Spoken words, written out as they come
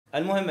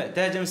المهم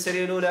تهجم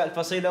السرية الأولى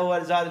الفصيل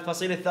الأول زائد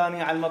الفصيل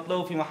الثاني على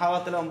المطلوب في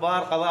محاولة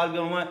الإنبار قضاء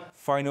القمة.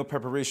 Final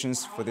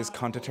preparations for these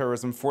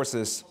counterterrorism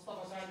forces.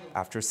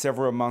 After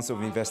several months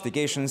of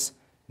investigations,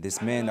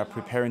 these men are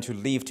preparing to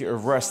leave to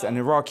arrest an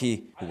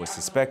Iraqi who was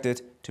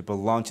suspected to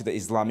belong to the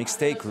Islamic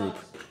State group.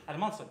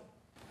 المنصب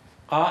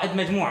قائد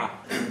مجموعة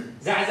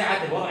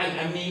زعزعت الوضع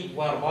الأمني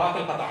وإرباك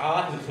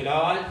القطاعات من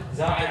خلال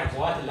زرع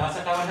العفوات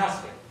اللاصقة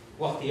والناسخة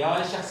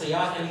واغتيال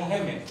الشخصيات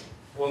المهمة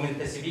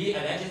ومنتسبي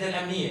الأجهزة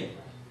الأمنية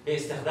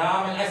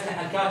باستخدام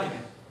الأسلحة الكاتمة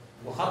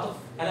وخطف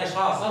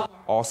الأشخاص.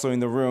 Also in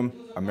the room,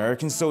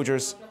 American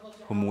soldiers,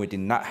 whom we did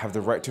not have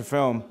the right to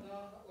film.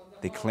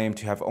 They claimed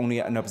to have only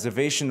an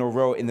observational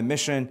role in the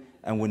mission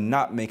and would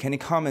not make any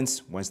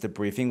comments once the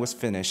briefing was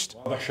finished.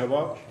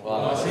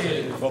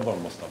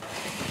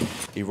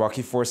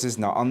 Iraqi forces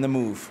now on the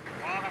move.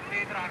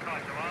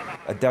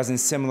 A dozen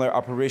similar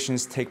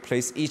operations take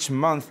place each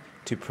month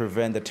to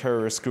prevent the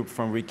terrorist group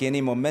from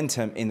regaining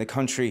momentum in the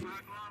country.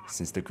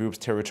 Since the group's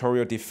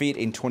territorial defeat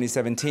in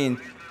 2017,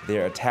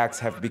 their attacks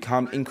have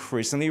become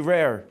increasingly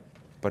rare.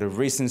 But a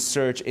recent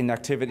surge in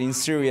activity in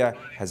Syria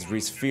has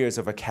raised fears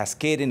of a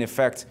cascading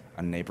effect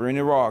on neighboring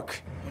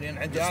Iraq.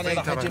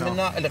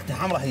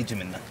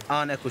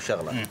 أنا أكو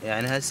شغلة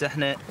يعني هسه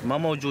إحنا ما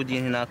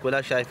موجودين هناك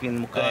ولا شايفين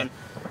المكان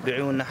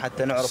بعيوننا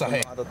حتى نعرف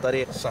هذا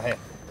الطريق. صحيح.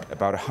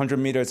 About 100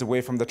 meters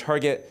away from the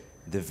target,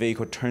 the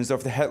vehicle turns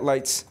off the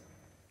headlights.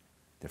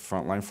 The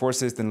frontline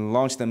forces then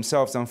launch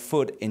themselves on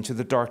foot into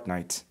the dark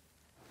night.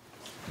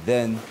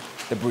 Then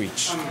the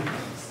breach.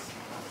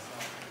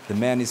 The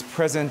man is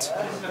present,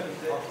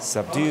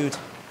 subdued.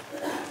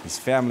 His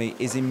family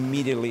is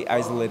immediately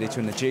isolated to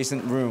an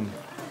adjacent room.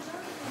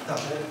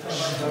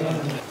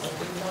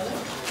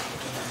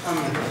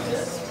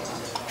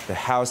 The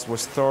house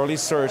was thoroughly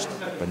searched,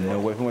 but no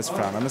weapon was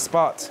found on the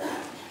spot.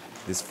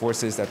 These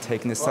forces are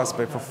taking the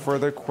suspect for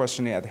further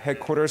questioning at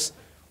headquarters,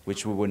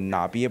 which we will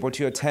not be able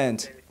to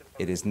attend.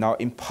 It is now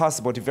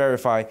impossible to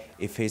verify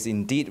if he is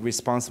indeed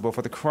responsible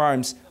for the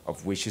crimes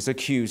of which he is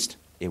accused.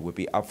 It would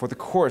be up for the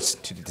courts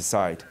to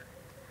decide.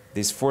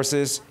 These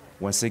forces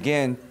once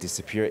again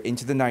disappear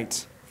into the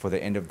night for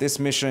the end of this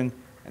mission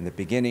and the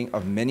beginning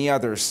of many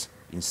others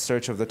in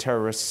search of the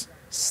terrorists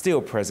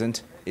still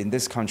present in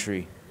this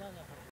country.